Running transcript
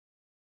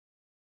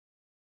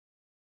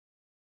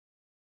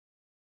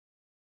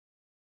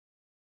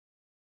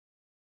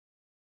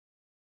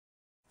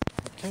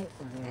Okay,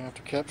 we're going to have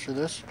to capture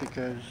this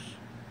because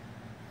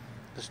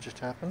this just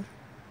happened.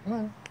 Come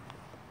on.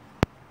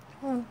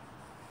 Come on.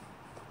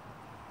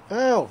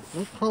 Ow!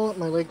 Don't crawl up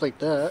my leg like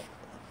that.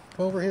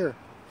 Come over here.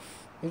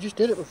 You just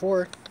did it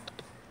before.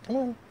 Come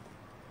on.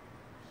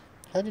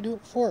 How'd you do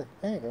it before?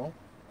 There you go.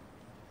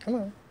 Come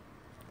on.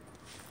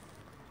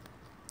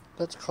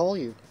 Let's call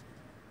you.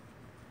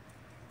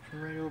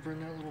 Right over in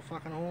that little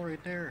fucking hole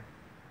right there.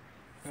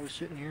 I was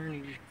sitting here and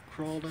he just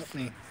crawled up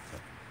me.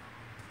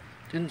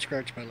 Didn't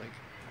scratch my leg.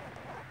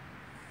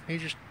 He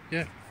just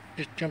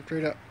jumped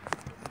right up.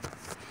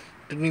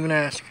 Didn't even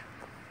ask.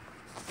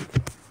 I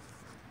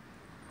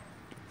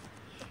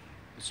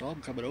saw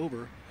him coming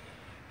over.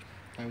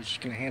 I was just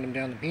gonna hand him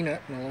down the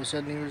peanut, and all of a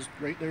sudden he was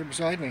right there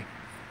beside me.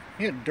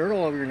 You had dirt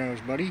all over your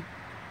nose, buddy.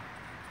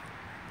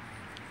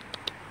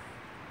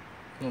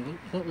 No,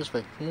 not this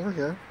way. Come over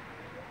here.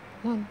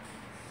 Come on.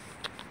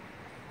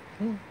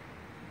 Come on.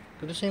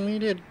 Do the same way you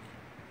did.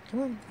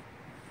 Come on.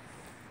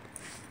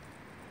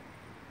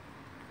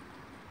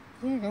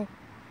 There you go.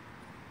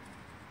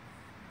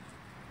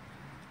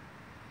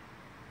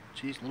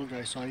 Jeez, little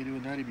guy saw you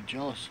doing that, he'd be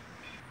jealous.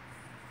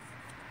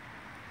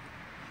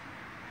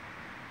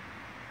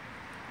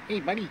 Hey,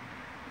 buddy.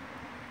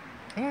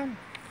 Come on.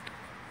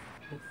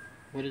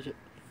 What is it?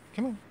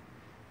 Come on.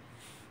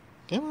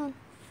 Come on.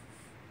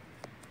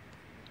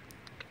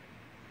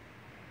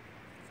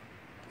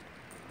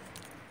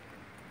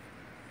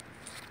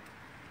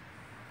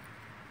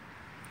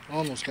 I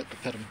almost got to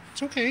pet him.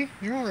 It's okay.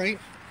 You're alright.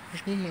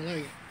 Just moving my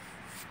leg.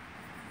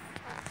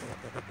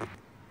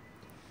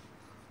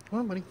 Come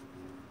on, buddy.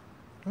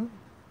 Come on.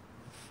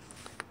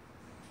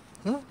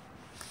 Come on.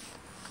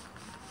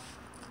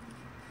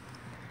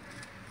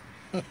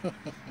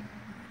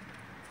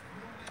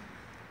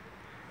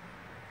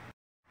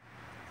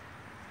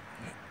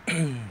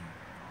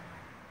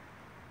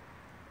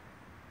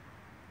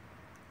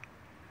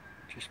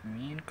 Just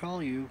me and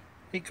CallYou.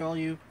 Hey,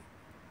 CallYou.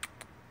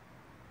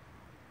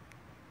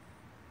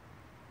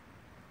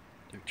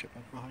 There's a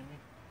chipmunk behind me.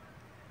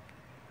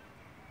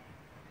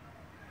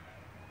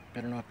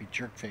 Better not be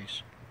jerk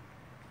face.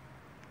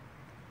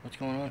 What's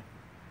going on?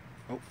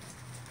 Oh.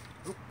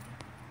 Oh.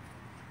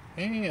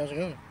 Hey, how's it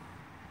going?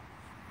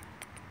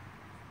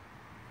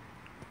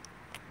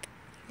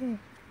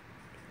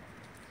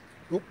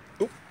 Oh,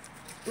 oh,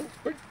 oh,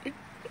 wait, wait.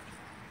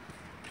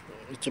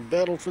 It's a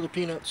battle for the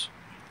peanuts.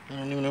 I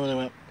don't even know where they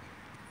went.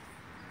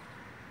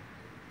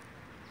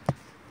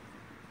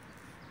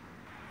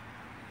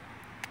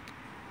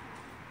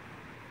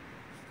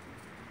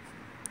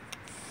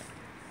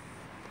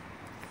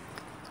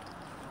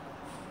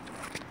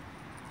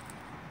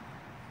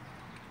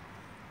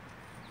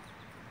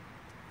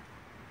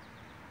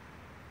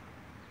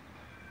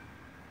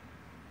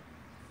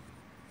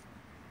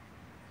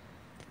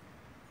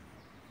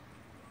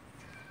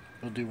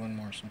 We'll do one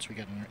more since we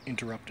got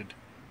interrupted.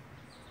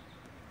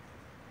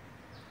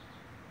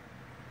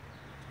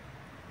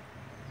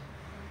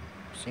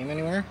 See him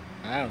anywhere?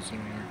 I don't see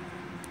him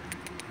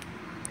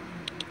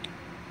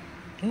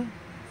anywhere.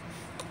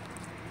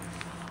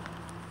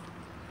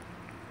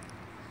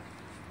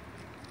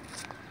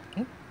 I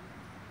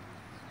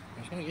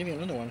was gonna give you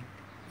another one.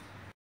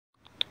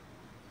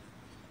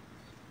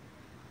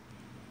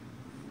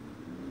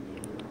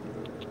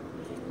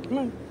 Come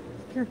on,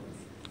 here.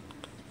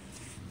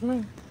 Come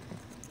on.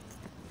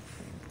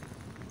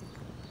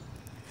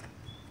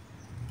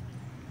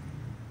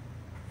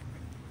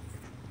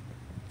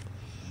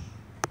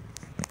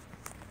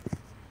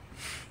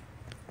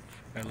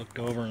 I looked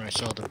over and I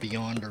saw the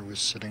Beyonder was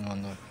sitting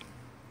on the,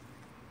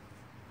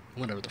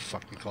 whatever the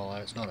fuck you call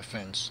that. It's not a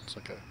fence. It's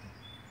like a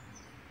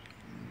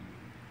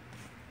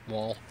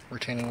wall,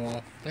 retaining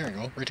wall. There you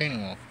go,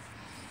 retaining wall.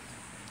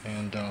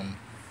 And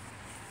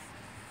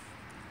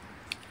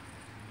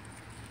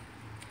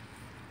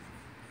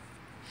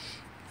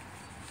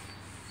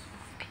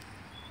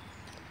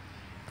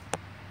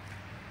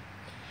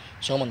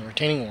so I'm on the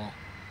retaining wall.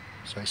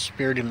 So I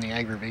spared him the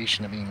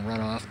aggravation of being run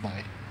off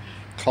by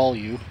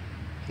CallYou,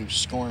 who's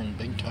scoring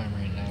big time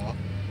right now.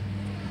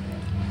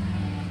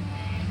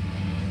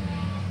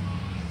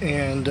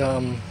 And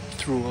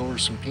threw over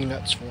some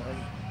peanuts for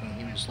him. And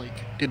he was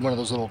like, did one of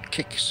those little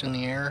kicks in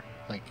the air.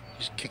 Like,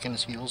 he's kicking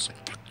his heels,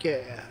 like,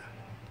 yeah,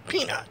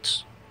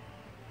 peanuts.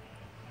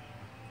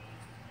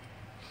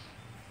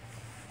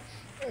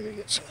 I gotta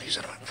get some of these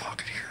out of my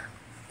pocket here.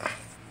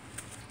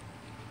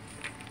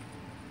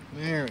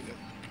 There we go.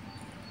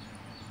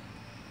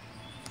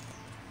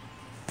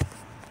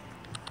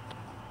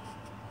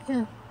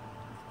 Here.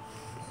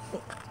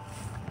 Oh.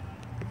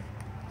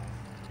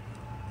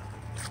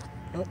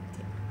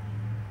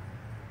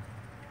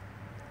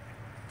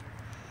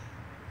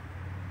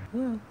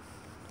 Come on.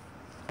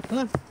 Come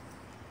on.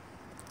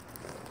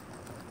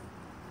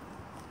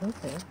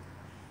 Okay.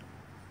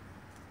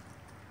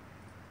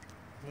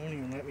 Won't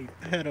even let me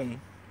pet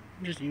him.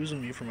 You're just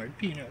using me for my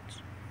peanuts.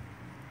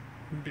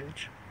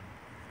 Bitch.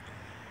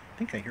 I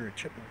think I hear a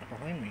chipmunk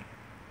behind me.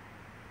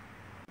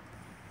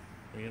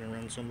 Are you gonna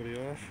run somebody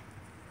off?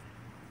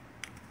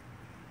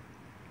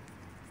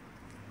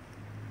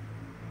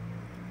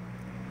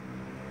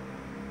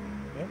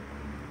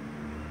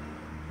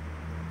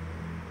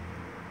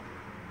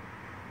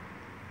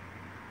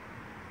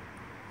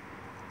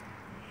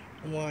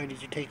 Why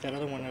did you take that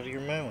other one out of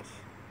your mouth?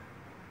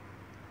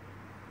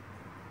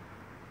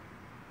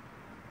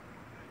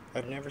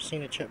 I've never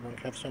seen a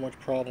chipmunk have so much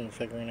problem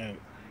figuring out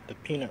the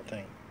peanut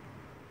thing.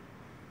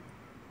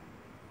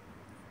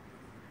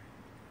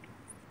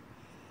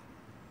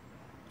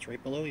 It's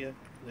right below you.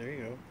 There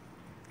you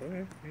go.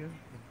 Okay, yeah.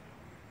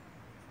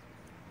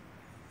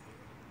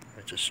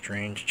 It's a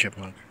strange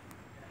chipmunk.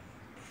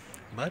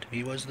 But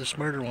he was the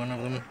smarter one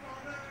of them.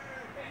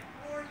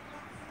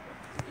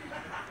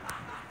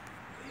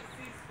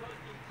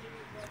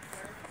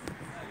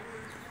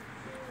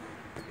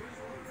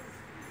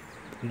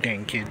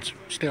 Dang kids,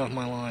 stay off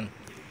my lawn.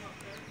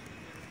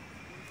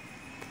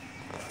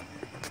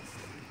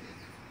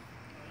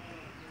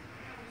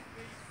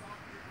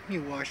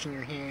 You washing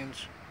your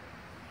hands.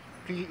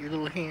 You get your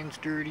little hands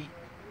dirty.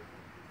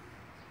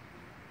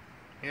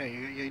 Yeah,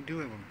 you do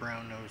have a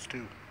brown nose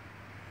too.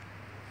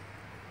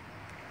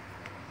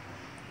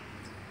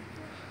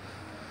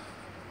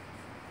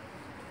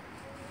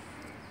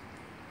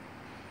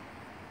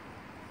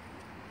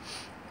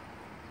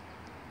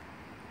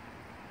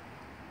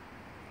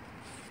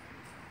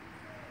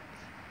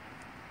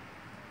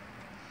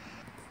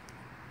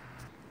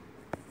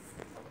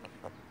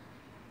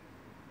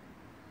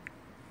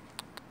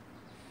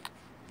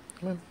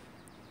 Come on.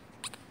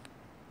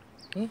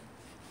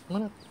 Come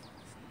on up.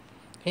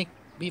 Hey,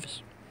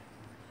 Beavis.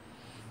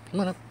 Come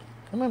on up.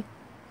 Come on.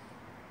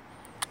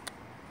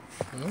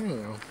 There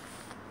you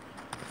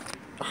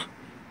go.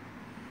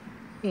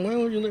 Why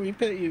won't you let me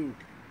pet you?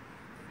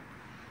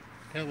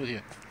 Hell with you.